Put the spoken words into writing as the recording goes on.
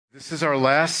This is our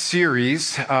last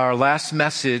series, our last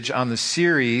message on the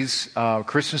series,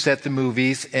 Christmas at the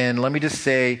Movies. And let me just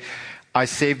say, I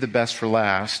saved the best for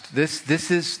last.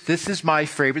 This is my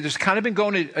favorite. There's kind of been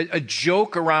going a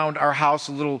joke around our house,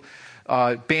 a little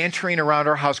bantering around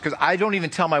our house, because I don't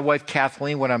even tell my wife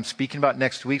Kathleen what I'm speaking about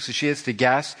next week, so she has to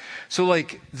guess. So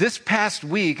like this past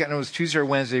week, I know it was Tuesday or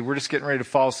Wednesday, we're just getting ready to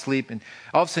fall asleep, and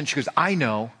all of a sudden she goes, "I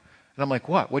know." And I'm like,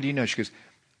 "What? What do you know?" She goes,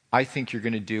 "I think you're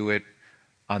going to do it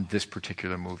on this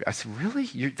particular movie." I said, "Really?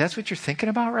 That's what you're thinking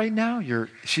about right now?"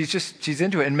 She's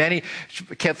into it. And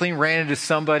Kathleen ran into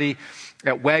somebody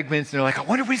at Wegmans, and they're like, "I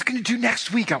wonder what he's going to do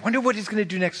next week. I wonder what he's going to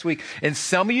do next week." And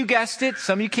some of you guessed it.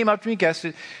 Some of you came up to me and guessed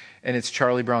it. And it's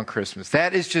Charlie Brown Christmas.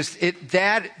 That is just it.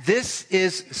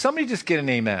 Somebody just get an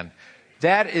amen.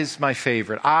 That is my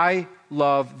favorite.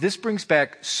 This brings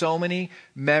back so many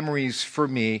memories for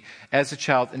me as a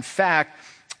child. In fact,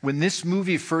 when this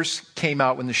movie first came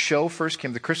out, when the show first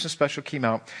came, the Christmas special came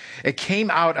out, it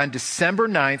came out on December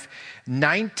 9th,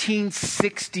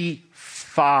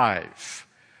 1965.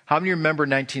 How many remember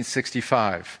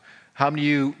 1965? How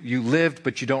many of you lived,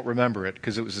 but you don't remember it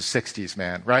because it was the 60s,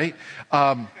 man, right?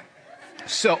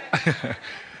 So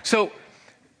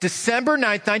December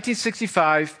 9th,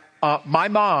 1965, my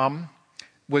mom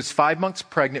was 5 months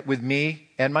pregnant with me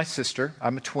and my sister.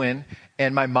 I'm a twin.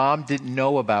 And my mom didn't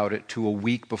know about it till a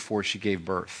week before she gave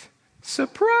birth.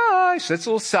 Surprise! That's a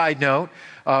little side note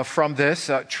from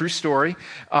this true story.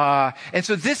 And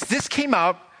so this came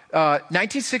out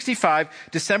 1965,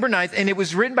 December 9th, and it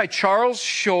was written by Charles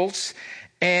Schulz.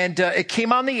 And it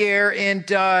came on the air, and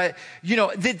they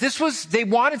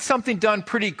wanted something done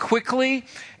pretty quickly.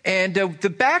 And the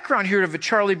background here of A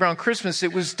Charlie Brown Christmas,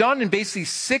 it was done in basically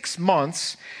 6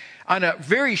 months on a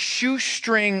very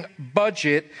shoestring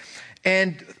budget.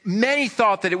 And many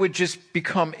thought that it would just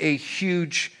become a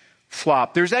huge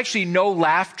flop. There's actually no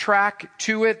laugh track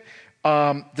to it.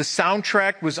 The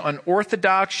soundtrack was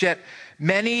unorthodox, yet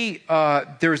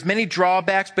there was many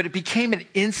drawbacks, but it became an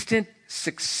instant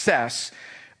success.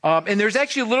 And there's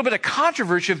actually a little bit of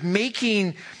controversy of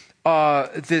making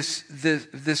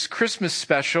this Christmas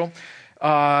special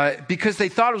because they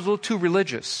thought it was a little too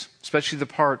religious, especially the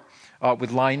part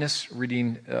with Linus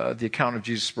reading the account of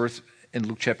Jesus' birth in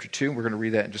Luke chapter 2. We're going to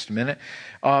read that in just a minute.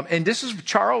 And this is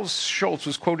Charles Schulz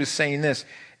was quoted saying this: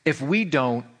 "If we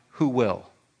don't, who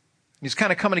will?" He's kind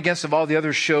of coming against of all the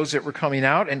other shows that were coming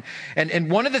out. And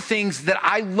one of the things that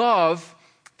I love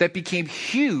that became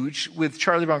huge with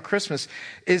Charlie Brown Christmas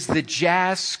is the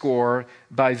jazz score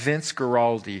by Vince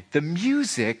Guaraldi. The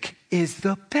music is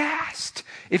the best.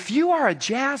 If you are a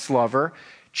jazz lover,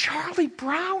 Charlie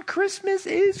Brown Christmas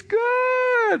is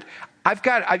good. I've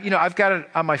got it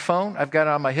on my phone. I've got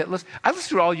it on my hit list. I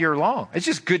listen to it all year long. It's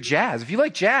just good jazz. If you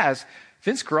like jazz,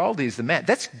 Vince Guaraldi is the man.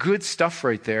 That's good stuff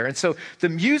right there. And so the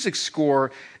music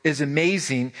score is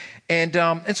amazing. And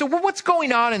so what's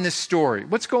going on in this story?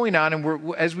 What's going on? And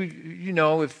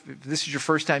if this is your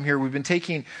first time here, we've been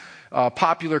taking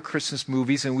popular Christmas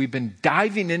movies and we've been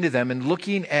diving into them and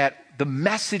looking at the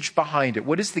message behind it.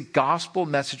 What is the gospel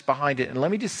message behind it? And let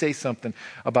me just say something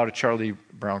about A Charlie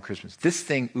Brown Christmas. This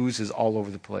thing oozes all over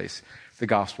the place, the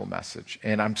gospel message.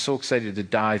 And I'm so excited to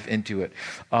dive into it.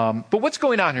 But what's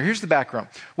going on here? Here's the background.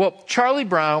 Well, Charlie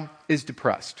Brown is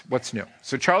depressed. What's new?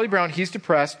 So Charlie Brown, he's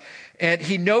depressed, and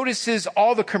he notices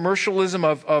all the commercialism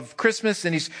of Christmas,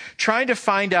 and he's trying to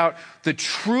find out the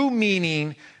true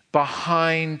meaning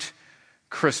behind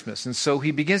Christmas. And so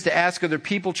he begins to ask other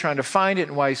people, trying to find it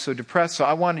and why he's so depressed. So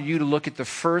I wanted you to look at the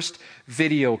first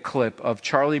video clip of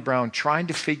Charlie Brown trying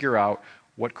to figure out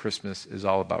what Christmas is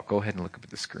all about. Go ahead and look up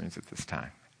at the screens at this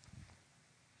time.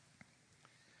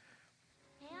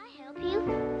 May I help you?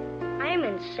 I'm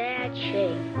in sad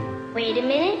shape. Wait a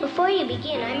minute. Before you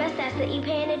begin, I must ask that you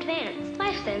pay in advance.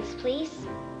 5 cents, please.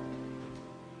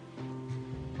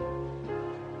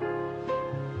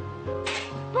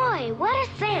 Boy, what a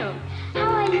sound. How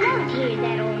I love to hear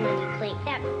that old money clink.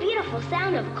 That beautiful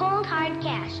sound of cold, hard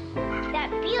cash.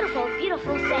 That beautiful,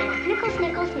 beautiful sound. Nickels,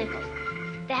 nickels, nickels.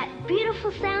 That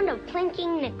beautiful sound of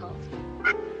clinking nickels.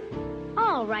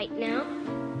 All right now,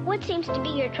 what seems to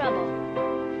be your trouble?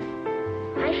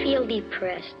 I feel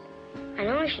depressed. I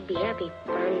know I should be happy,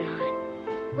 but I'm not.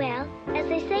 Well, as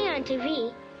they say on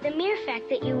TV, the mere fact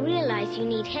that you realize you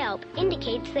need help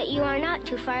indicates that you are not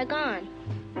too far gone.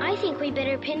 I think we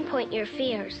better pinpoint your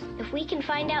fears. If we can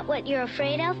find out what you're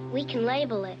afraid of, we can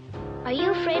label it. Are you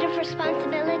afraid of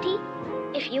responsibility?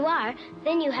 If you are,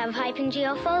 then you have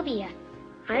hypengiophobia.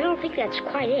 I don't think that's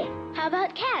quite it. How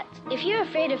about cats? If you're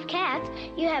afraid of cats,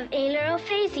 you have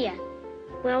ailurophasia.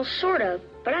 Well, sort of,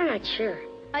 but I'm not sure.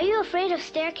 Are you afraid of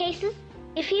staircases?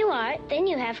 If you are, then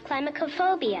you have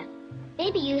climacophobia.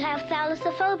 Maybe you have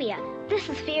thalassophobia. This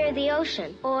is fear of the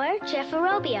ocean. Or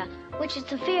gephobia, which is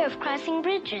the fear of crossing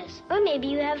bridges. Or maybe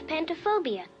you have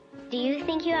pantophobia. Do you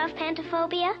think you have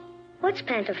pantophobia? What's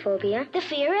pantophobia? The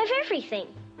fear of everything.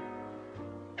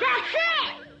 That's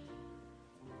it!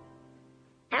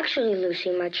 Actually,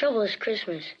 Lucy, my trouble is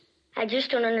Christmas. I just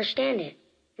don't understand it.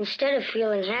 Instead of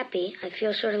feeling happy, I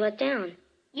feel sort of let down.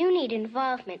 You need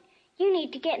involvement. You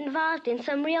need to get involved in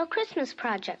some real Christmas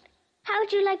project. How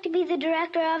would you like to be the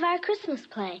director of our Christmas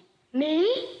play? Me?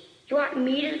 You want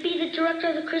me to be the director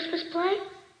of the Christmas play?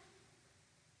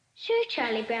 Sure,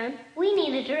 Charlie Brown. We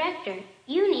need a director.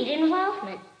 You need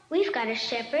involvement. We've got a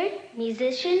shepherd,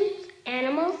 musicians,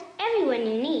 animals, everyone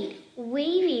you need.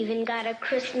 We've even got a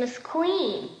Christmas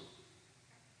queen.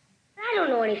 I don't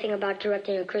know anything about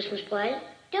directing a Christmas play.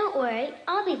 Don't worry.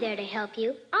 I'll be there to help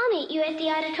you. I'll meet you at the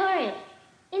auditorium.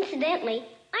 Incidentally,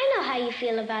 I know how you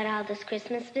feel about all this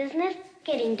Christmas business,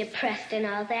 getting depressed and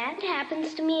all that. It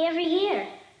happens to me every year.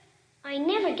 I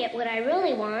never get what I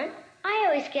really want. I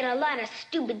always get a lot of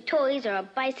stupid toys or a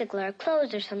bicycle or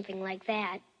clothes or something like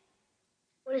that.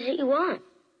 What is it you want?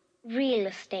 Real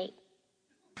estate.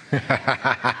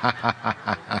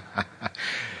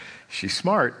 She's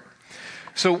smart.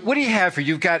 So what do you have for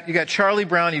you? You got Charlie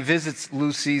Brown. He visits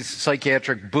Lucy's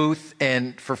psychiatric booth,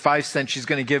 and for 5 cents, she's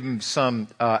going to give him some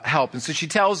help. And so she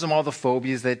tells him all the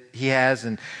phobias that he has,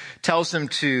 and tells him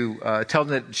to tell him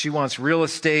that she wants real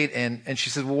estate. And she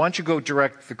says, "Well, why don't you go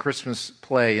direct the Christmas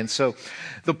play?" And so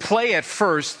the play at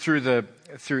first through the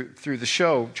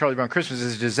show, Charlie Brown Christmas,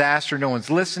 is a disaster. No one's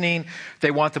listening.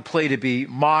 They want the play to be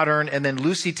modern. And then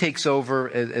Lucy takes over,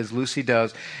 as Lucy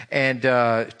does, and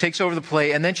takes over the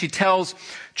play. And then she tells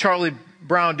Charlie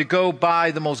Brown to go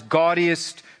buy the most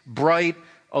gaudiest, bright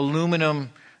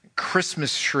aluminum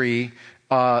Christmas tree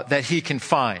that he can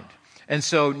find. And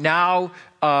so now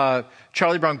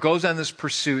Charlie Brown goes on this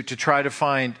pursuit to try to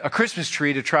find a Christmas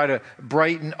tree to try to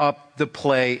brighten up the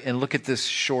play. And look at this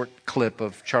short clip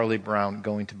of Charlie Brown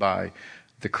going to buy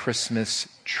the Christmas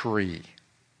tree.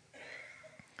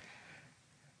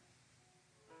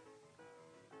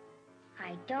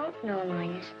 I don't know,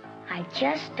 Linus. I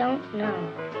just don't know.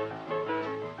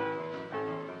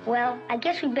 Well, I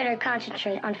guess we better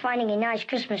concentrate on finding a nice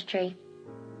Christmas tree.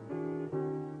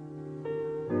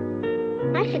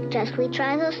 I suggest we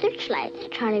try those searchlights,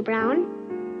 Charlie Brown.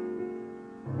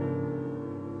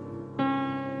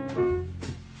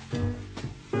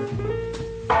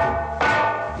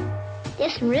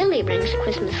 This really brings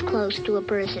Christmas close to a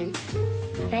person.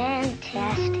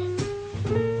 Fantastic.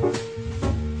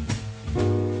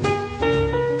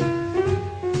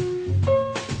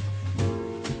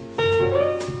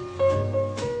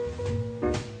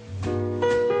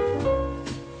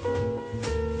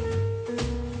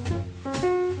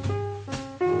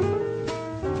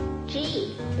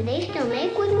 Do they still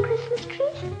make wooden Christmas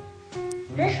trees?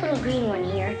 This little green one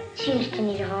here seems to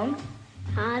need a home.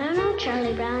 I don't know,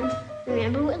 Charlie Brown.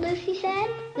 Remember what Lucy said?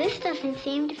 This doesn't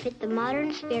seem to fit the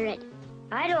modern spirit.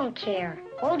 I don't care.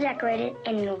 We'll decorate it,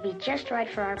 and it'll be just right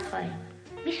for our play.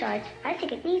 Besides, I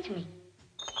think it needs me.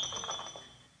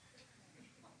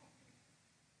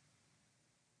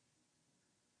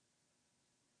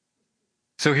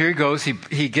 So here he goes.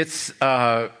 He gets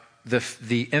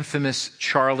the infamous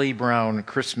Charlie Brown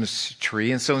Christmas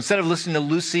tree. And so instead of listening to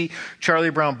Lucy,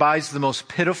 Charlie Brown buys the most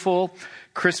pitiful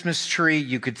Christmas tree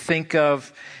you could think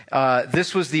of.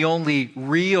 This was the only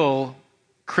real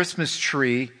Christmas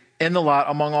tree in the lot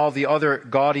among all the other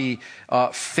gaudy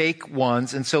fake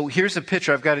ones. And so here's a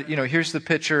picture. I've got it. Here's the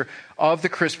picture of the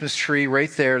Christmas tree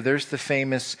right there. There's the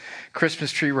famous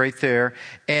Christmas tree right there.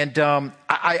 And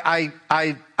I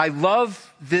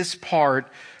love this part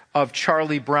of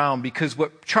Charlie Brown, because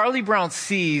what Charlie Brown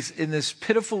sees in this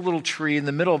pitiful little tree in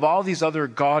the middle of all these other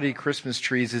gaudy Christmas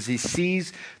trees is he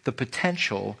sees the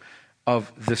potential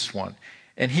of this one.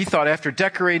 And he thought after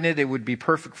decorating it, it would be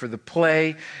perfect for the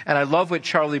play. And I love what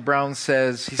Charlie Brown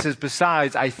says. He says,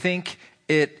 besides, I think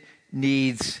it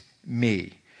needs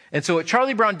me. And so what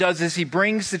Charlie Brown does is he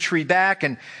brings the tree back,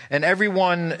 and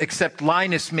everyone except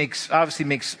Linus obviously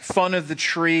makes fun of the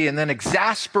tree. And then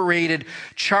exasperated,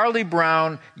 Charlie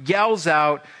Brown yells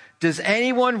out, "Does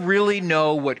anyone really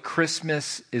know what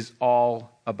Christmas is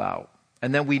all about?"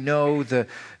 And then we know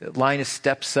Linus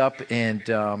steps up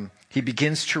and he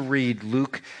begins to read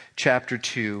Luke chapter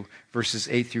 2, verses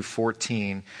 8 through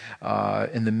 14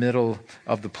 in the middle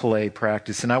of the play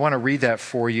practice. And I want to read that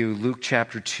for you, Luke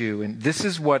chapter 2. And this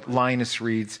is what Linus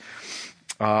reads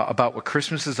about what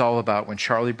Christmas is all about when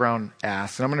Charlie Brown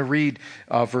asks. And I'm going to read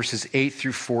verses 8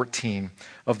 through 14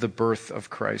 of the birth of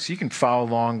Christ. You can follow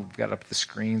along. We've got up the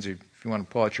screens, or if you want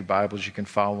to pull out your Bibles, you can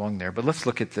follow along there. But let's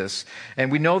look at this.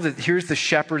 And we know that here's the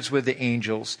shepherds with the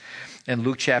angels in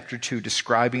Luke chapter 2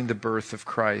 describing the birth of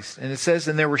Christ. And it says,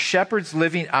 "And there were shepherds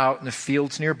living out in the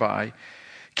fields nearby,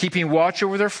 keeping watch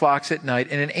over their flocks at night,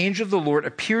 and an angel of the Lord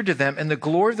appeared to them, and the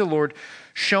glory of the Lord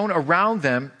shone around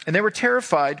them, and they were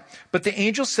terrified. But the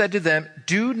angel said to them,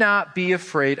 'Do not be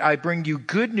afraid. I bring you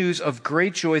good news of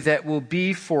great joy that will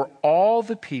be for all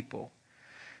the people.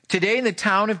 Today in the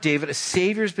town of David, a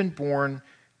Savior has been born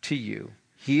to you.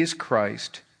 He is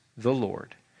Christ the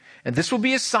Lord. And this will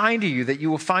be a sign to you that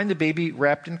you will find the baby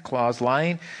wrapped in cloths,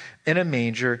 lying in a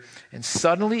manger.' And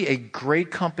suddenly a great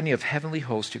company of heavenly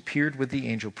hosts appeared with the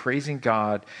angel, praising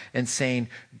God and saying,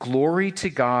 'Glory to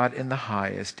God in the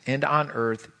highest, and on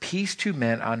earth peace to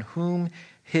men on whom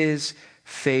his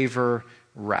favor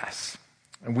rests.'"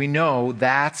 And we know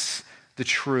that's the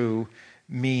true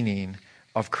meaning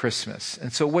of Christmas.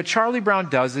 And so what Charlie Brown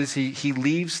does is he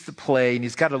leaves the play, and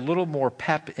he's got a little more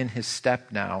pep in his step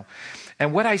now.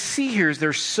 And what I see here is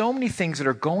there's so many things that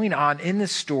are going on in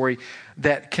this story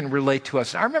that can relate to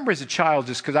us. I remember as a child,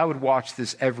 just because I would watch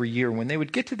this every year, when they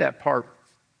would get to that part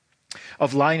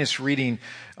of Linus reading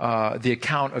the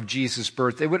account of Jesus'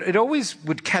 birth, it always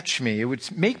would catch me. It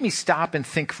would make me stop and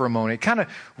think for a moment. It kind of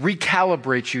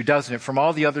recalibrates you, doesn't it, from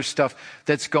all the other stuff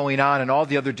that's going on and all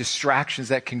the other distractions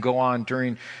that can go on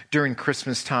during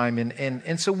Christmas time.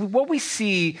 And so what we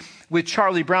see with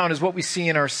Charlie Brown is what we see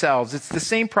in ourselves. It's the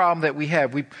same problem that we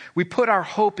have. We put our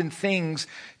hope in things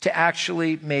to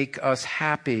actually make us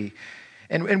happy.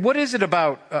 And what is it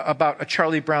about a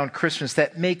Charlie Brown Christmas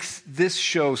that makes this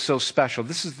show so special?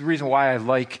 This is the reason why I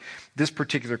like this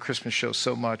particular Christmas show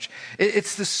so much.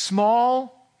 It's the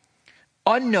small,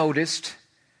 unnoticed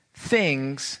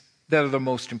things that are the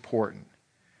most important.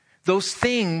 Those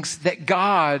things that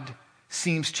God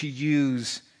seems to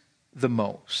use the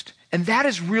most. And that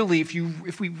is really,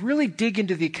 if we really dig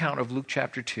into the account of Luke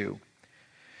chapter 2,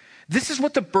 this is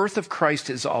what the birth of Christ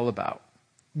is all about.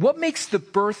 What makes the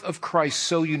birth of Christ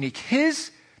so unique?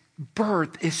 His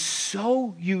birth is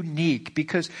so unique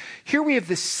because here we have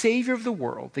the Savior of the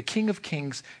world, the King of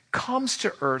Kings, comes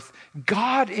to earth,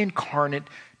 God incarnate,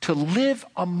 to live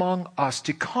among us,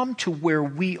 to come to where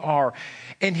we are.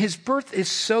 And his birth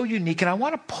is so unique. And I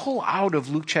want to pull out of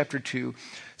Luke chapter 2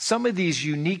 some of these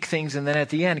unique things, and then at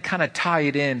the end kind of tie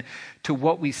it in to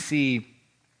what we see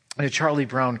in a Charlie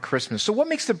Brown Christmas. So what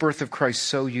makes the birth of Christ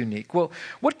so unique? Well,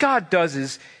 what God does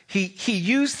is he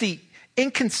used the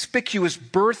inconspicuous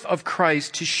birth of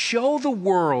Christ to show the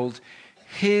world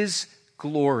his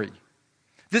glory.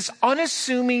 This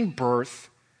unassuming birth,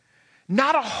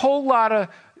 not a whole lot of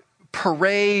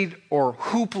parade or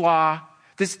hoopla,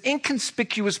 this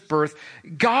inconspicuous birth,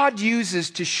 God uses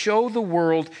to show the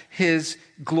world his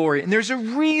glory. And there's a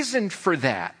reason for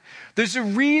that. There's a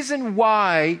reason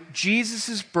why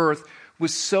Jesus' birth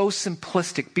was so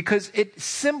simplistic, because it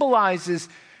symbolizes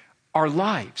our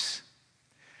lives.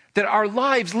 That our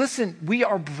lives, listen, we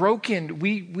are broken.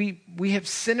 We have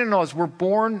sin in us. We're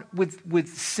born with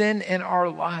sin in our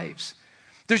lives.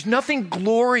 There's nothing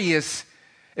glorious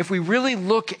if we really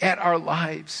look at our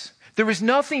lives. There is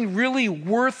nothing really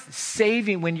worth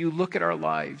saving when you look at our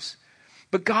lives.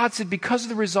 But God said, because of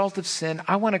the result of sin,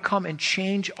 I want to come and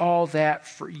change all that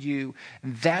for you.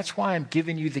 And that's why I'm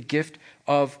giving you the gift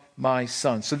of my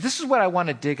son. So this is what I want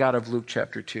to dig out of Luke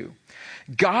chapter 2.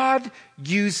 God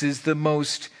uses the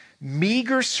most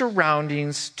meager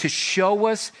surroundings to show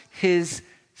us his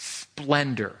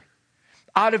splendor.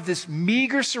 Out of this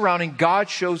meager surrounding, God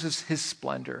shows us his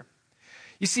splendor.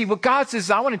 You see, what God says is,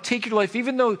 I want to take your life,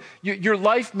 even though your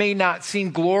life may not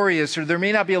seem glorious or there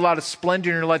may not be a lot of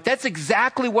splendor in your life. That's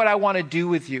exactly what I want to do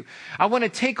with you. I want to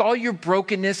take all your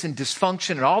brokenness and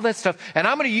dysfunction and all that stuff, and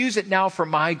I'm going to use it now for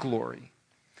my glory.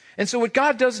 And so what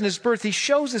God does in his birth, he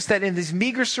shows us that in these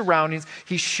meager surroundings,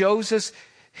 he shows us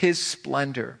his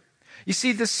splendor. You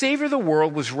see, the Savior of the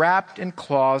world was wrapped in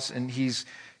cloths, and he's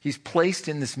placed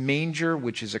in this manger,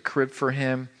 which is a crib for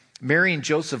him. Mary and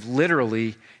Joseph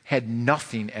literally had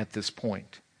nothing at this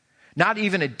point. Not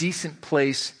even a decent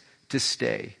place to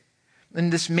stay.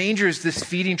 And this manger is this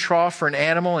feeding trough for an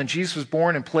animal, and Jesus was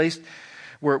born and placed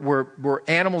where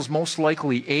animals most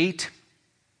likely ate,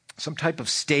 some type of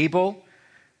stable.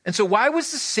 And so why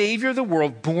was the Savior of the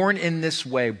world born in this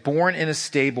way, born in a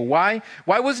stable? Why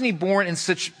wasn't he born in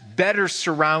such better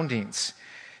surroundings?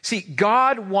 See,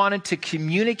 God wanted to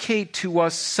communicate to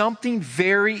us something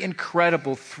very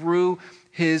incredible through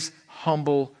his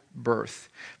humble birth.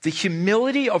 The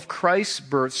humility of Christ's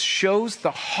birth shows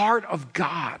the heart of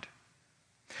God.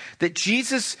 That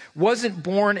Jesus wasn't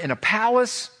born in a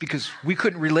palace because we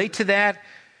couldn't relate to that.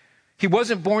 He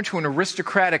wasn't born to an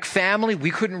aristocratic family.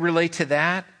 We couldn't relate to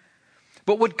that.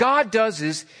 But what God does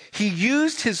is he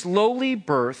used his lowly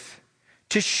birth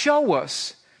to show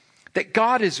us that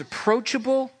God is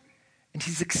approachable and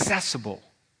he's accessible.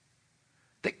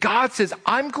 That God says,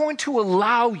 I'm going to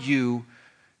allow you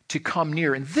to come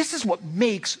near. And this is what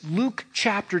makes Luke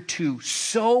chapter 2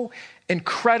 so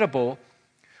incredible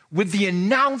with the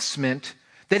announcement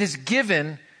that is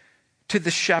given to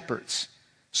the shepherds.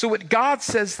 So what God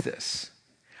says this,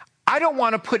 I don't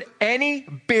want to put any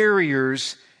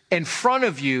barriers in front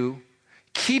of you,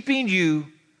 keeping you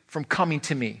from coming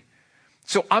to me.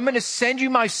 So I'm going to send you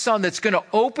my son that's going to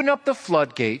open up the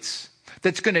floodgates,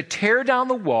 that's going to tear down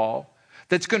the wall,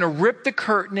 that's going to rip the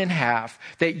curtain in half,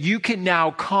 that you can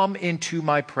now come into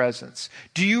my presence.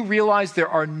 Do you realize there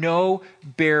are no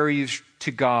barriers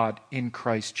to God in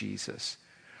Christ Jesus?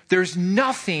 There's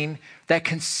nothing that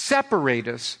can separate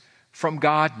us from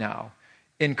God now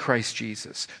in Christ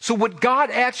Jesus. So what God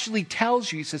actually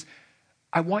tells you, he says,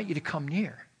 I want you to come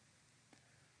near.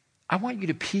 I want you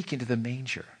to peek into the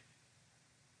manger.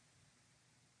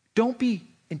 Don't be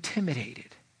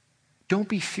intimidated. Don't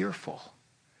be fearful.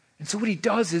 And so what he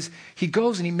does is he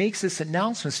goes and he makes this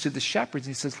announcement to the shepherds.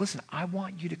 And he says, listen, I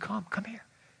want you to come. Come here.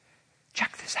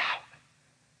 Check this out.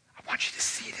 I want you to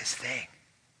see this thing.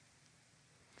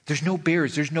 There's no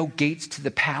barriers. There's no gates to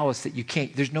the palace that you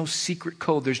can't. There's no secret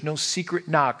code. There's no secret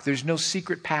knock. There's no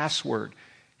secret password.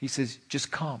 He says, just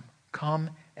come.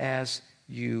 Come as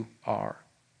you are.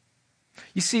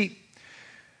 You see,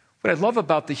 what I love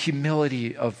about the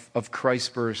humility of Christ's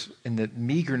birth and the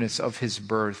meagerness of his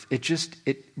birth,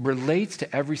 it relates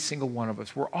to every single one of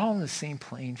us. We're all in the same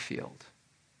playing field.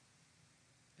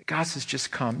 God says,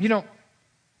 just come. You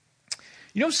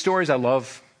know stories I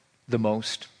love the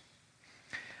most?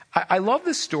 I love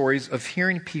the stories of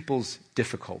hearing people's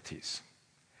difficulties.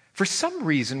 For some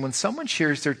reason, when someone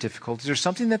shares their difficulties or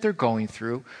something that they're going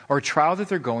through or a trial that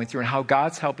they're going through and how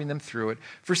God's helping them through it,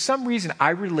 for some reason, I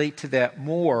relate to that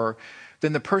more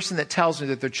than the person that tells me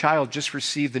that their child just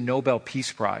received the Nobel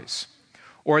Peace Prize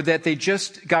or that they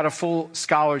just got a full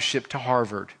scholarship to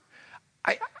Harvard.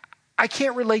 I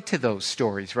can't relate to those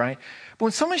stories, right? But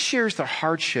when someone shares their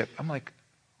hardship, I'm like,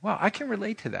 wow, I can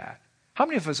relate to that. How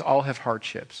many of us all have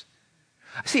hardships?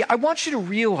 See, I want you to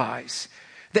realize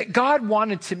that God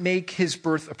wanted to make his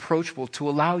birth approachable to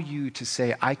allow you to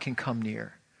say, I can come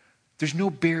near. There's no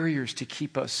barriers to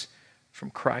keep us from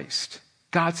Christ.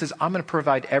 God says, I'm going to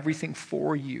provide everything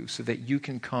for you so that you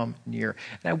can come near.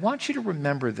 And I want you to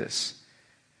remember this,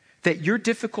 that your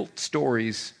difficult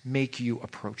stories make you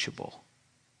approachable.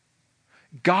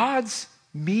 God's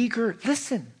meager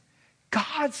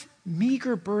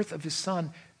birth of his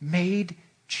son made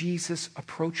Jesus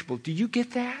approachable. Do you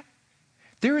get that?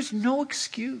 There is no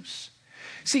excuse.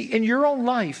 See, in your own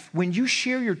life, when you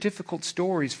share your difficult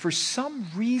stories, for some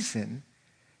reason,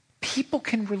 people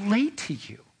can relate to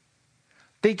you.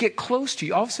 They get close to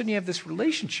you. All of a sudden, you have this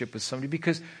relationship with somebody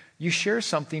because you share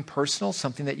something personal,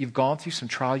 something that you've gone through, some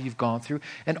trial you've gone through,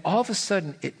 and all of a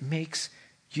sudden, it makes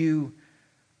you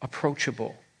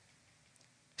approachable.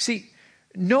 See,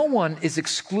 no one is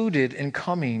excluded in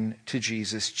coming to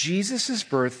Jesus. Jesus'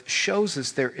 birth shows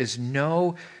us there is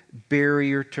no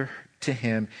barrier to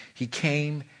him. He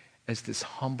came as this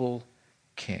humble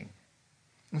king.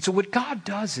 And so what God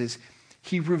does is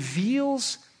he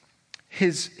reveals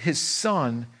his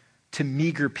son to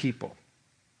meager people.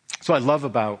 So I love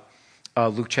about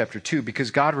Luke chapter 2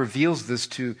 because God reveals this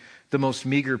to the most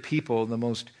meager people, the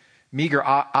most meager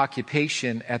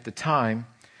occupation at the time.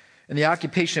 And the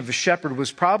occupation of a shepherd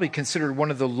was probably considered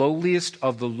one of the lowliest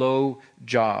of the low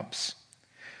jobs.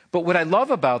 But what I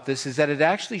love about this is that it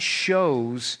actually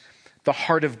shows the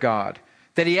heart of God,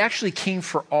 that he actually came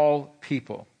for all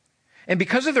people. And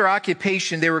because of their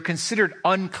occupation, they were considered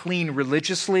unclean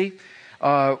religiously,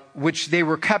 which they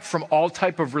were kept from all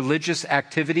type of religious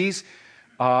activities.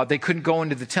 They couldn't go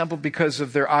into the temple because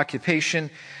of their occupation.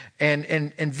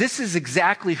 And this is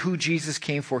exactly who Jesus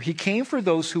came for. He came for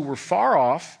those who were far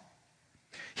off.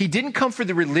 He didn't come for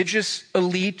the religious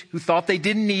elite who thought they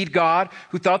didn't need God,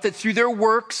 who thought that through their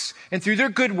works and through their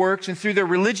good works and through their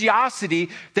religiosity,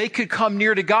 they could come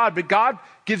near to God. But God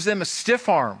gives them a stiff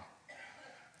arm.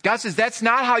 God says, that's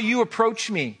not how you approach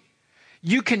me.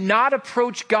 You cannot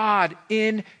approach God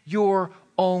in your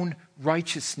own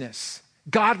righteousness.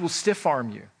 God will stiff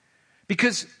arm you.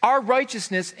 Because our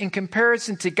righteousness in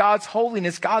comparison to God's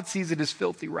holiness, God sees it as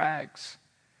filthy rags.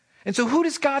 And so who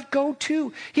does God go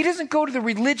to? He doesn't go to the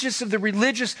religious of the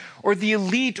religious or the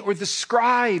elite or the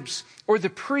scribes or the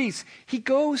priests. He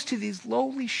goes to these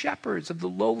lowly shepherds of the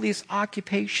lowliest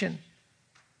occupation.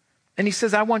 And he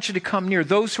says, I want you to come near,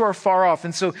 those who are far off.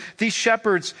 And so these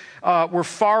shepherds were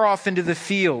far off into the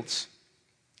fields.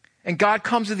 And God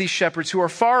comes to these shepherds who are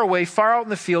far away, far out in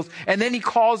the fields. And then he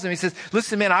calls them. He says,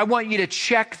 listen, man, I want you to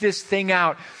check this thing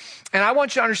out. And I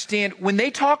want you to understand, when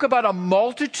they talk about a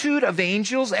multitude of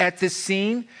angels at this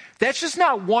scene, that's just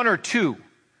not one or two.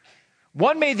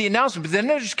 One made the announcement, but then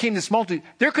there just came this multitude.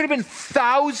 There could have been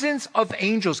thousands of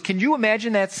angels. Can you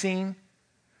imagine that scene?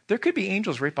 There could be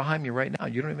angels right behind me right now.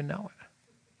 You don't even know it.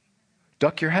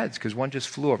 Duck your heads, because one just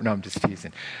flew over. No, I'm just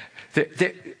teasing.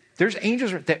 There's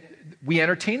angels that we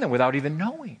entertain them without even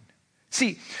knowing.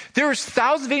 See, there's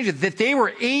thousands of angels that they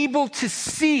were able to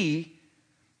see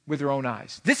with their own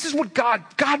eyes. This is what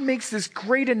God makes this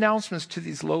great announcements to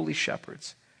these lowly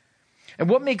shepherds. And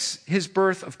what makes the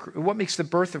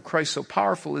birth of Christ so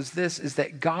powerful is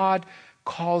that God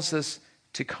calls us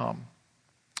to come.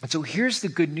 And so here's the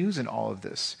good news in all of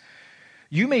this.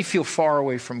 You may feel far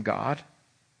away from God.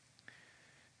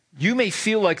 You may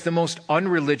feel like the most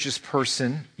unreligious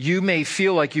person. You may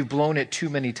feel like you've blown it too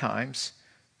many times.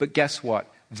 But guess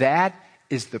what? That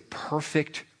is the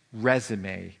perfect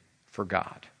resume for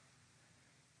God.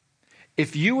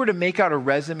 If you were to make out a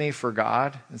resume for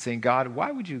God and saying, God,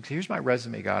 here's my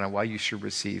resume, God, on why you should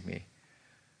receive me.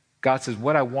 God says,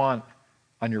 what I want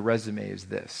on your resume is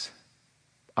this.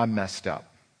 I'm messed up.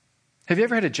 Have you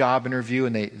ever had a job interview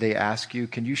and they ask you,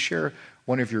 can you share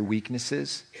one of your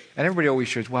weaknesses? And everybody always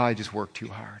shares, well, I just work too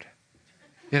hard.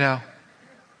 You know,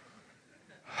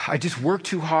 I just work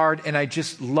too hard and I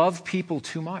just love people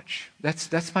too much.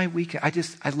 That's my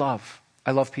weakness. I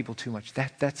love people too much.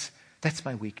 That's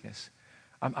my weakness.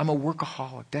 I'm a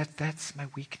workaholic. That's my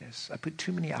weakness. I put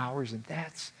too many hours in.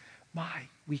 That's my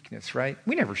weakness, right?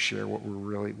 We never share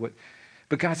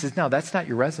but God says, no, that's not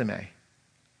your resume.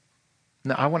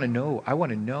 No, I want to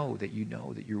know that you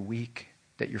know that you're weak,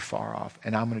 that you're far off,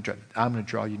 and I'm going to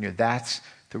draw you near. That's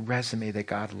the resume that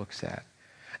God looks at.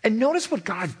 And notice what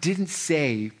God didn't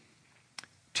say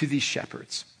to these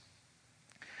shepherds.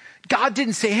 God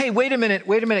didn't say, hey, wait a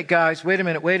minute, guys, wait a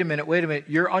minute.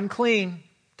 You're unclean.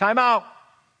 Time out.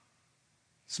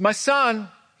 This is my son.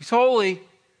 He's holy.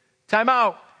 Time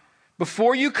out.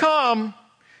 Before you come,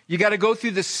 you got to go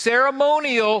through the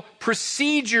ceremonial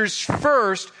procedures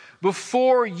first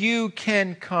before you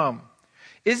can come.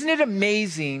 Isn't it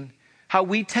amazing how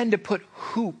we tend to put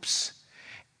hoops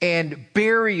and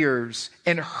barriers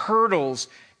and hurdles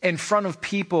in front of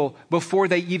people before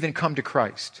they even come to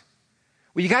Christ?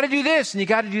 Well, you got to do this and you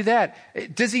got to do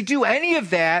that. Does he do any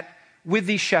of that with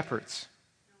these shepherds?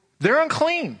 They're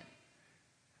unclean.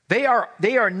 They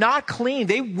are not clean.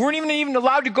 They weren't even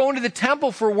allowed to go into the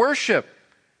temple for worship.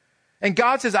 And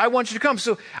God says, I want you to come.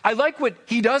 So I like what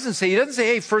he doesn't say. He doesn't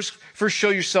say, hey, first show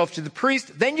yourself to the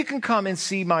priest, then you can come and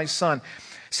see my son.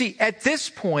 See, at this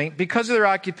point, because of their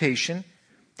occupation,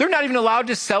 they're not even allowed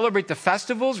to celebrate the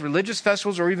festivals, religious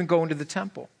festivals, or even go into the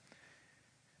temple.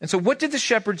 And so what did the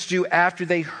shepherds do after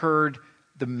they heard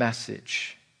the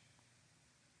message?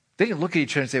 They didn't look at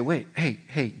each other and say, wait,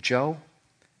 hey, Joe,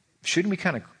 shouldn't we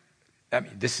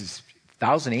this is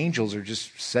 1,000 angels are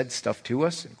just said stuff to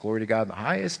us, and glory to God in the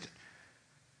highest.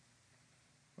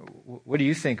 What do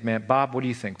you think, man? Bob, what do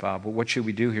you think, Bob? What should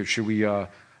we do here? Should we, I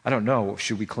don't know,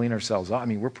 should we clean ourselves up? I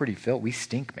mean, we're pretty filthy. We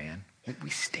stink, man. We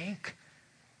stink.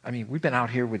 I mean, we've been out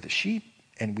here with the sheep,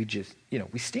 and we just,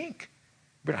 we stink.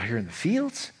 We're out here in the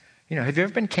fields. Have you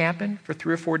ever been camping for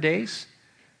 3 or 4 days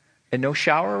and no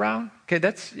shower around? Okay,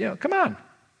 that's, come on.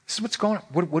 This is what's going on.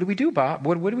 What do we do, Bob?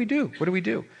 What do we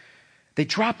do? They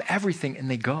drop everything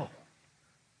and they go.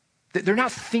 They're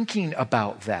not thinking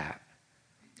about that.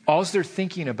 All they're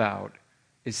thinking about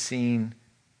is seeing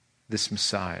this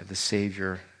Messiah, the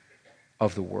Savior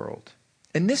of the world.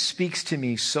 And this speaks to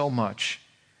me so much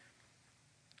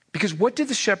because what did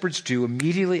the shepherds do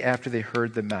immediately after they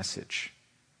heard the message?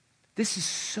 This is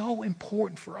so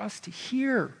important for us to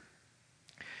hear.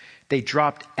 They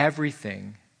dropped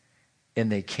everything and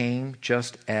they came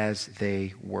just as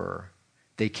they were.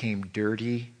 They came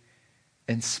dirty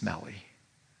and smelly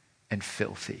and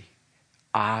filthy.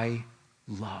 I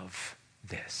love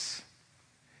this.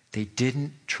 They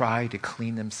didn't try to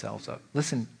clean themselves up.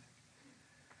 Listen,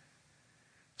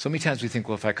 so many times we think,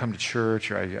 well, if I come to church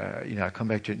or I come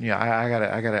back to,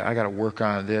 I gotta work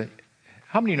on it.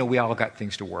 How many know we all got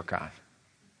things to work on,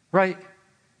 right?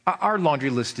 Our laundry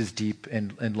list is deep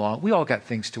and long. We all got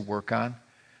things to work on.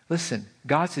 Listen,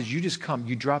 God says, you just come,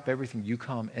 you drop everything, you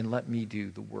come and let me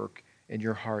do the work in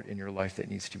your heart, in your life that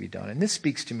needs to be done. And this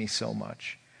speaks to me so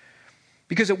much.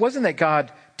 Because it wasn't that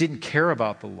God didn't care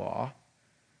about the law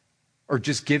or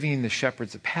just giving the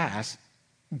shepherds a pass.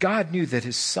 God knew that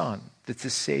his son, that the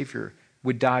Savior,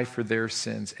 would die for their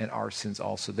sins and our sins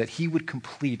also, that he would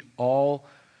complete all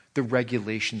the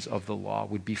regulations of the law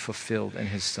would be fulfilled in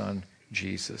his son,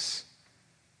 Jesus.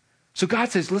 So God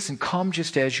says, listen, come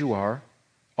just as you are,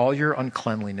 all your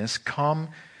uncleanliness, come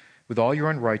with all your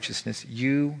unrighteousness,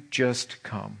 you just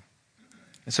come.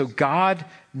 And so God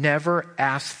never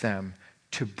asked them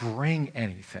to bring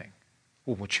anything.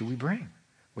 Well, what should we bring?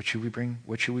 What should we bring?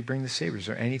 What should we bring the Savior? Is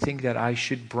there anything that I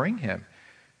should bring him?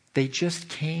 They just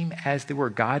came as they were.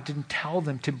 God didn't tell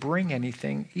them to bring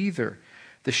anything either.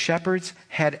 The shepherds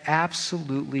had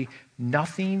absolutely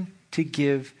nothing to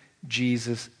give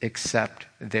Jesus except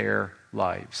their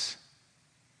lives.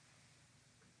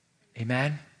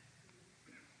 Amen?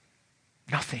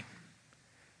 Nothing.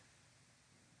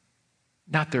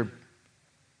 Not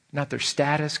their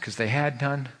status, because they had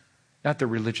none. Not their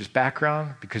religious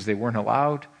background, because they weren't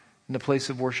allowed in the place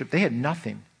of worship. They had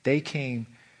nothing. They came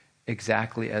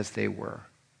exactly as they were.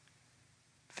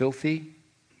 Filthy,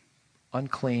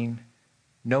 unclean,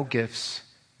 no gifts,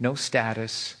 no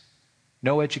status,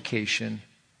 no education,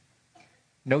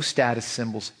 no status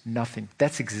symbols, nothing.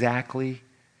 That's exactly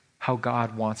how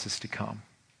God wants us to come.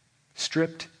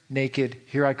 Stripped, naked,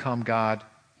 here I come, God.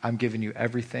 I'm giving you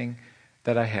everything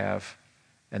that I have,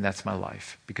 and that's my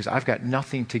life. Because I've got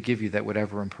nothing to give you that would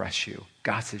ever impress you.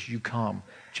 God says, you come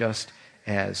just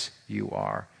as you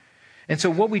are. And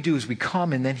so what we do is we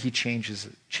come and then he changes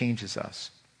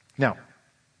us. Now,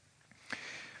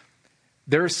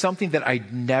 there is something that I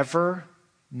never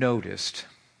noticed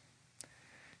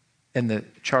in the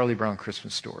Charlie Brown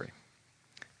Christmas story.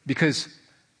 Because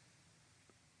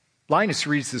Linus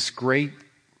reads this great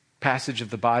passage of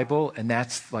the Bible, and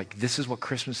that's like, this is what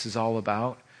Christmas is all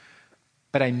about.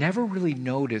 But I never really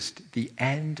noticed the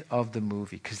end of the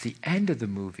movie, because the end of the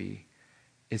movie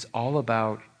is all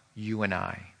about you and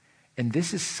I. And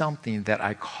this is something that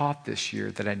I caught this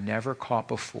year that I never caught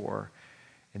before.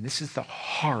 And this is the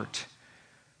heart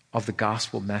of the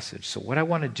gospel message. So what I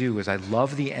want to do is, I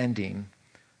love the ending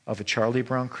of A Charlie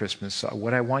Brown Christmas. So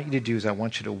what I want you to do is, I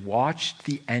want you to watch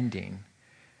the ending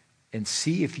and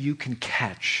see if you can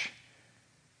catch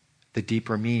the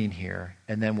deeper meaning here.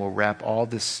 And then we'll wrap all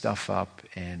this stuff up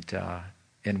and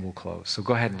we'll close. So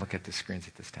go ahead and look at the screens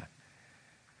at this time.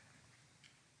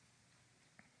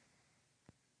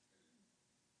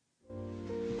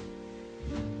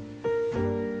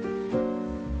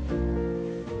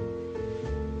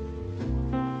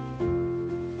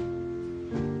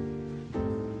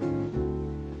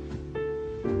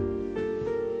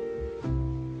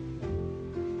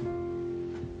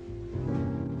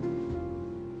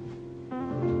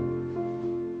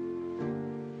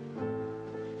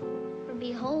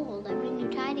 Behold, I bring you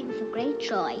tidings of great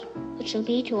joy, which shall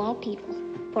be to all people.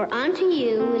 For unto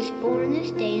you is born this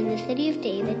day in the city of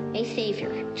David a Savior,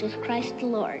 which is Christ the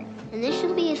Lord. And this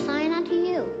shall be a sign unto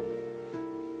you.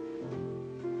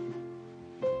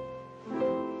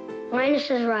 Linus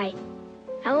is right.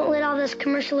 I won't let all this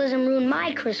commercialism ruin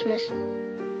my Christmas.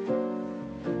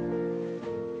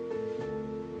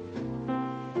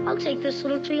 I'll take this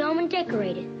little tree home and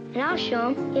decorate it, and I'll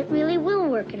show them it really will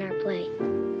work in our play.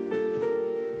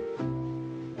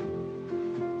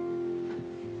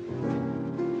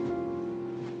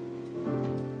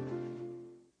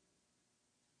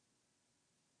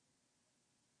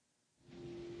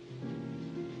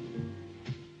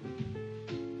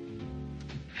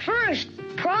 First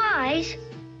prize?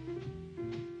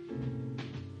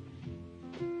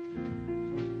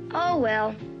 Oh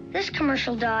well, this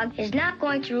commercial dog is not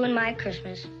going to ruin my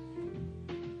Christmas.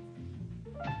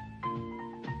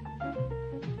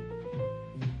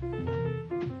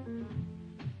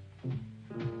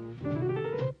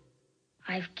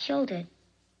 I've killed it.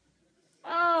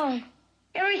 Oh,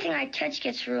 everything I touch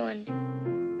gets ruined.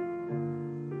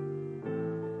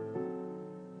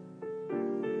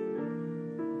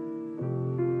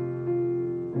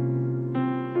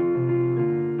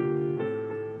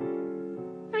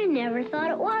 I never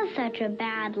thought it was such a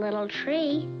bad little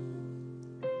tree.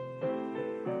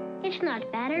 It's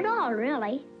not bad at all,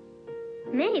 really.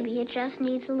 Maybe it just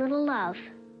needs a little love.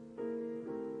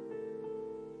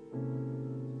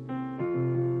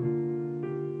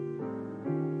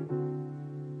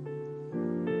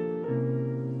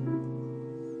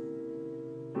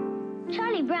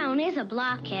 Charlie Brown is a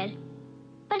blockhead,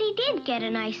 but he did get a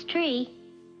nice tree.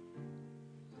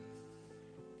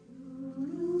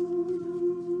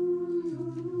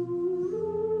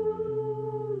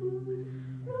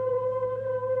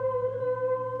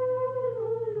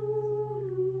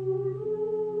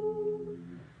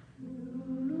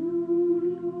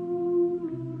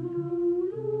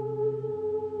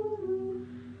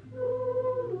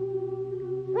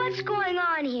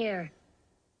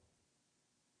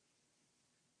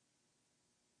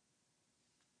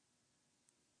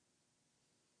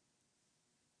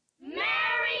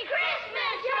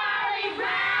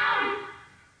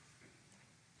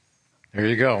 There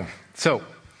you go. So,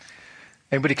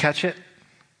 anybody catch it?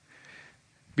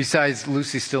 Besides,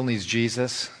 Lucy still needs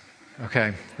Jesus.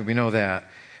 Okay, we know that.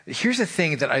 Here's the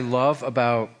thing that I love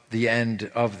about the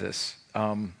end of this.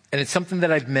 And it's something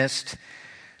that I've missed,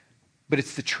 but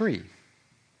it's the tree.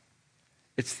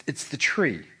 It's the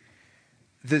tree.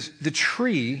 The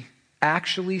tree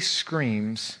actually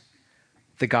screams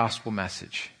the gospel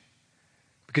message.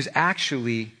 Because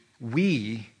actually,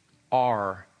 we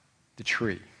are the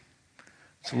tree.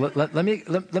 So let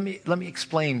me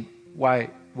explain why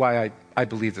I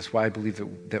believe this, why I believe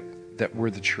that we're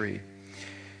the tree.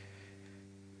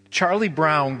 Charlie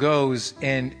Brown goes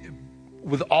and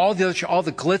with all the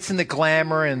glitz and the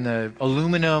glamour and the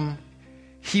aluminum,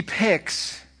 he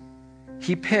picks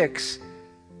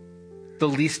the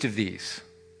least of these.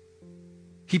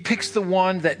 He picks the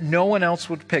one that no one else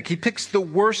would pick. He picks the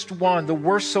worst one, the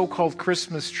worst so-called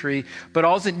Christmas tree, but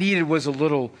all it needed was a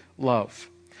little love.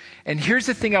 And here's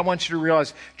the thing I want you to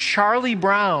realize. Charlie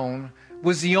Brown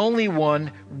was the only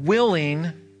one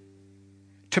willing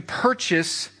to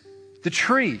purchase the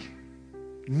tree.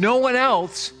 No one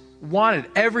else wanted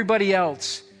it. Everybody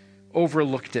else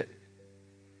overlooked it.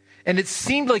 And it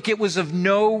seemed like it was of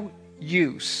no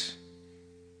use.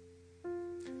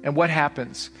 And what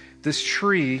happens? This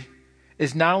tree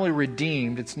is not only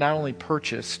redeemed, it's not only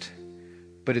purchased,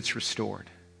 but it's restored.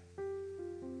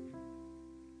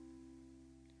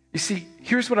 You see,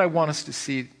 here's what I want us to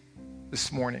see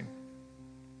this morning.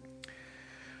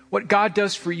 What God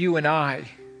does for you and I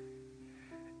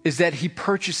is that he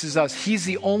purchases us. He's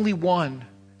the only one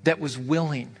that was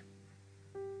willing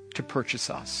to purchase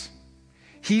us.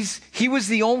 He was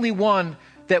the only one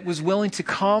that was willing to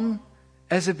come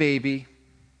as a baby.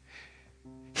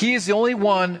 He is the only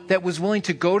one that was willing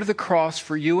to go to the cross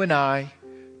for you and I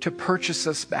to purchase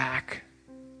us back.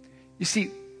 You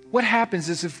see, what happens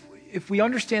is if we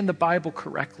understand the Bible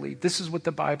correctly, this is what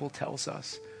the Bible tells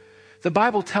us. The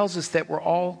Bible tells us that we're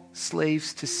all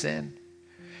slaves to sin.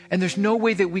 And there's no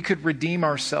way that we could redeem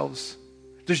ourselves.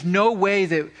 There's no way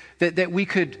that we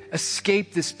could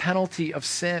escape this penalty of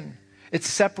sin. It's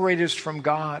separated us from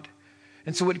God.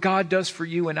 And so what God does for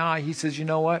you and I, he says, you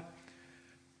know what?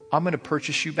 I'm going to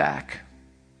purchase you back.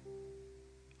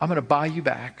 I'm going to buy you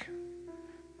back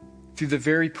through the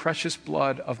very precious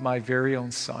blood of my very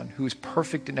own Son, who is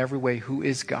perfect in every way, who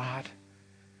is God.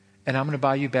 And I'm going to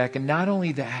buy you back. And not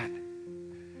only that,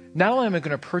 not only am I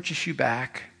going to purchase you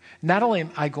back, not only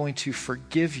am I going to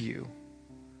forgive you,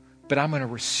 but I'm going to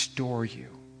restore you.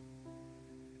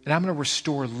 And I'm going to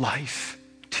restore life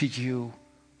to you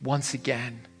once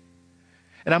again.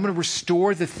 And I'm going to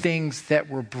restore the things that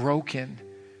were broken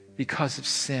because of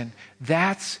sin.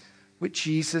 That's what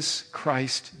Jesus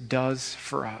Christ does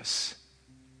for us.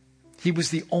 He was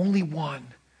the only one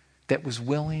that was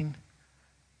willing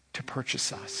to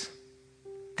purchase us.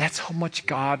 That's how much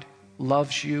God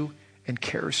loves you and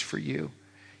cares for you.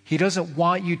 He doesn't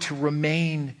want you to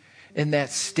remain in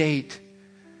that state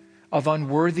of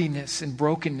unworthiness and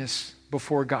brokenness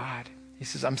before God. He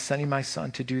says, I'm sending my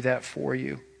Son to do that for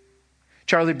you.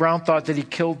 Charlie Brown thought that he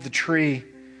killed the tree.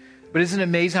 But isn't it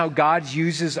amazing how God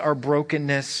uses our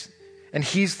brokenness and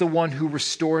he's the one who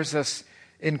restores us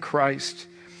in Christ?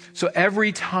 So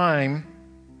every time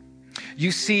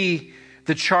you see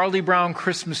the Charlie Brown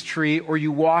Christmas tree or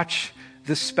you watch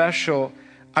the special,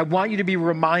 I want you to be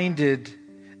reminded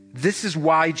this is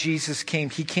why Jesus came.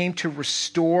 He came to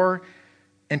restore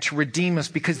and to redeem us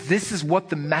because this is what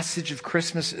the message of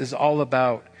Christmas is all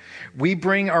about. We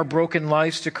bring our broken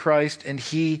lives to Christ and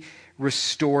he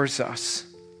restores us.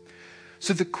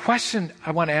 So the question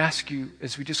I want to ask you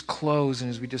as we just close and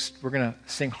as we're going to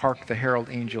sing Hark the Herald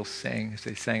Angels Sing, as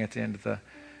they sang at the end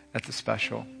of the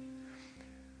special.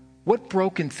 What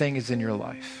broken thing is in your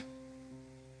life?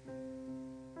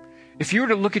 If you were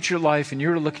to look at your life and you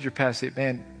were to look at your past, say,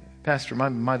 man, Pastor,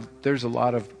 there's a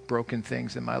lot of broken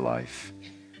things in my life.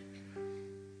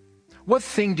 What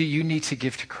thing do you need to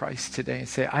give to Christ today and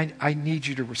say, I need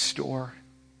you to restore?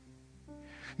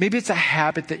 Maybe it's a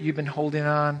habit that you've been holding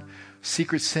on,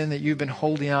 secret sin that you've been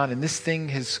holding on, and this thing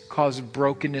has caused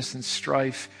brokenness and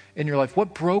strife in your life.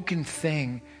 What broken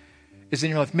thing is in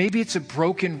your life? Maybe it's a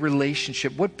broken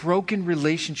relationship. What broken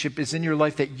relationship is in your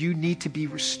life that you need to be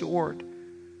restored?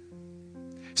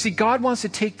 See, God wants to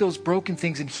take those broken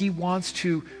things and he wants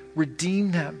to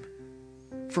redeem them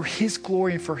for his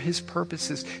glory and for his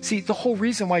purposes. See, the whole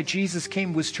reason why Jesus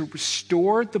came was to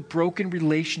restore the broken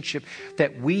relationship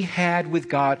that we had with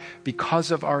God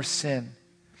because of our sin.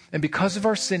 And because of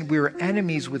our sin, we were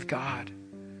enemies with God.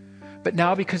 But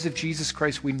now because of Jesus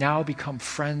Christ, we now become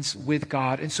friends with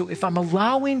God. And so if I'm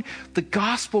allowing the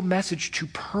gospel message to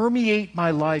permeate my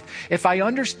life, if I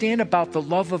understand about the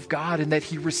love of God and that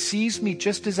he receives me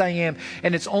just as I am,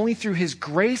 and it's only through his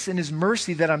grace and his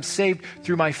mercy that I'm saved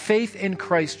through my faith in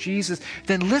Christ Jesus,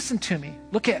 then listen to me.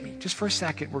 Look at me just for a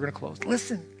second. We're going to close.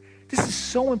 Listen, this is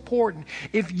so important.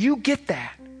 If you get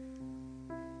that,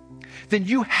 then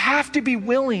you have to be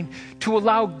willing to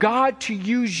allow God to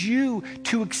use you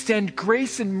to extend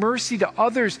grace and mercy to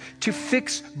others to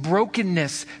fix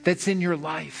brokenness that's in your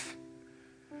life.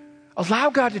 Allow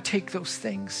God to take those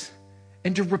things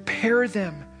and to repair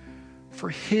them for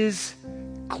his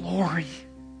glory.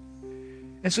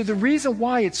 And so the reason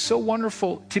why it's so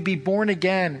wonderful to be born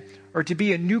again or to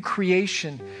be a new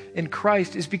creation in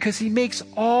Christ is because he makes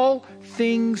all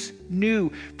things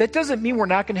new. That doesn't mean we're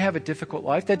not going to have a difficult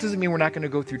life. That doesn't mean we're not going to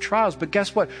go through trials. But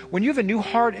guess what? When you have a new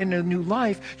heart and a new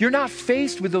life, you're not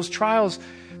faced with those trials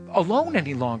alone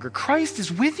any longer. Christ is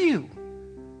with you.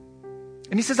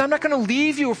 And he says, I'm not going to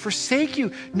leave you or forsake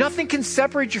you. Nothing can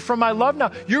separate you from my love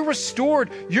now. You're restored.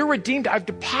 You're redeemed. I've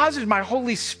deposited my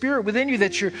Holy Spirit within you.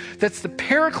 That's the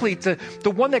paraclete,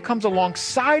 the one that comes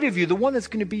alongside of you, the one that's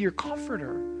going to be your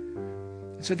comforter.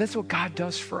 And so that's what God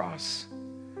does for us.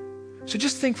 So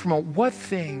just think for a moment, what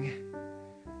thing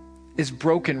is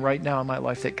broken right now in my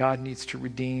life that God needs to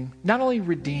redeem? Not only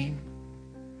redeem,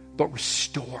 but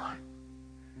restore.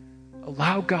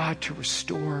 Allow God to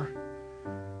restore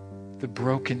the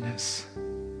brokenness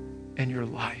in your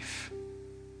life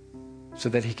so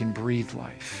that he can breathe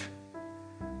life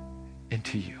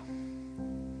into you.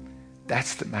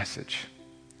 That's the message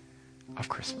of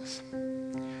Christmas.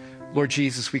 Lord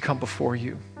Jesus, we come before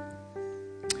you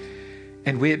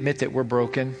and we admit that we're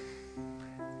broken,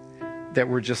 that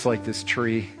we're just like this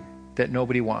tree that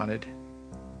nobody wanted,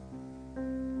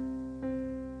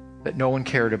 that no one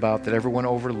cared about, that everyone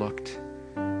overlooked.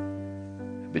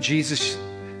 But Jesus,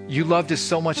 you loved us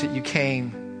so much that you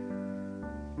came,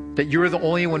 that you're the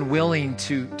only one willing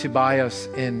to buy us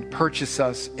and purchase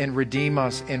us and redeem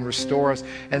us and restore us.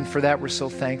 And for that, we're so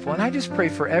thankful. And I just pray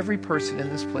for every person in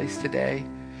this place today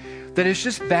that is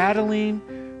just battling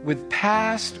with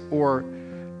past or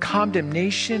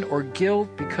condemnation or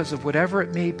guilt because of whatever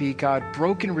it may be, God,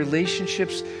 broken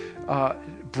relationships,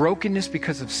 brokenness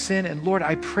because of sin. And Lord,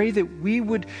 I pray that we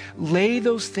would lay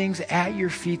those things at your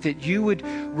feet, that you would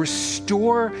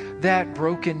restore that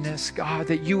brokenness, God,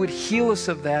 that you would heal us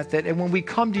of that, and when we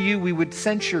come to you, we would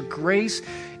sense your grace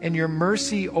and your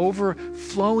mercy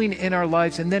overflowing in our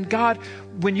lives. And then God,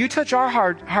 when you touch our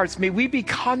hearts, may we be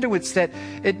conduits that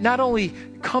it not only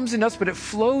comes in us, but it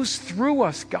flows through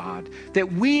us, God,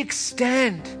 that we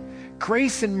extend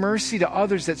grace and mercy to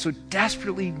others that so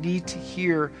desperately need to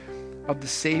hear of the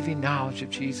saving knowledge of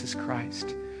Jesus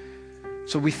Christ.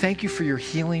 So we thank you for your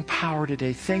healing power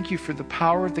today. Thank you for the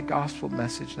power of the gospel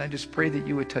message. And I just pray that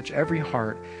you would touch every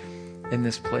heart in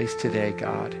this place today,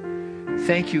 God.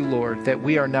 Thank you, Lord, that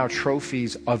we are now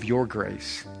trophies of your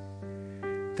grace,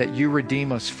 that you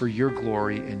redeem us for your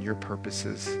glory and your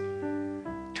purposes,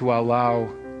 to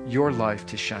allow your life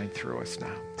to shine through us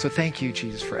now. So thank you,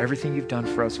 Jesus, for everything you've done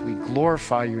for us. We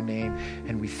glorify your name,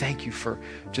 and we thank you for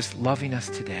just loving us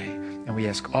today. And we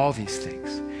ask all these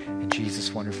things in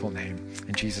Jesus' wonderful name.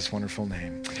 In Jesus' wonderful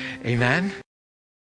name. Amen.